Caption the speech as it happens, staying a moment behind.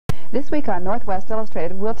This week on Northwest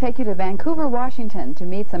Illustrated, we'll take you to Vancouver, Washington to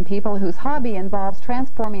meet some people whose hobby involves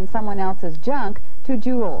transforming someone else's junk to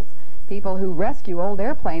jewels. People who rescue old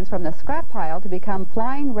airplanes from the scrap pile to become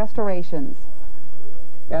flying restorations.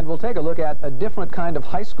 And we'll take a look at a different kind of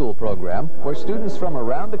high school program where students from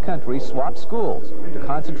around the country swap schools to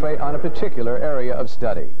concentrate on a particular area of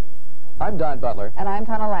study. I'm Don Butler. And I'm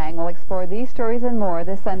Tana Lang. We'll explore these stories and more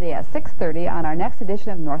this Sunday at 6:30 on our next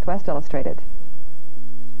edition of Northwest Illustrated.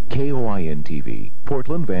 KOIN TV,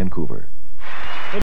 Portland, Vancouver.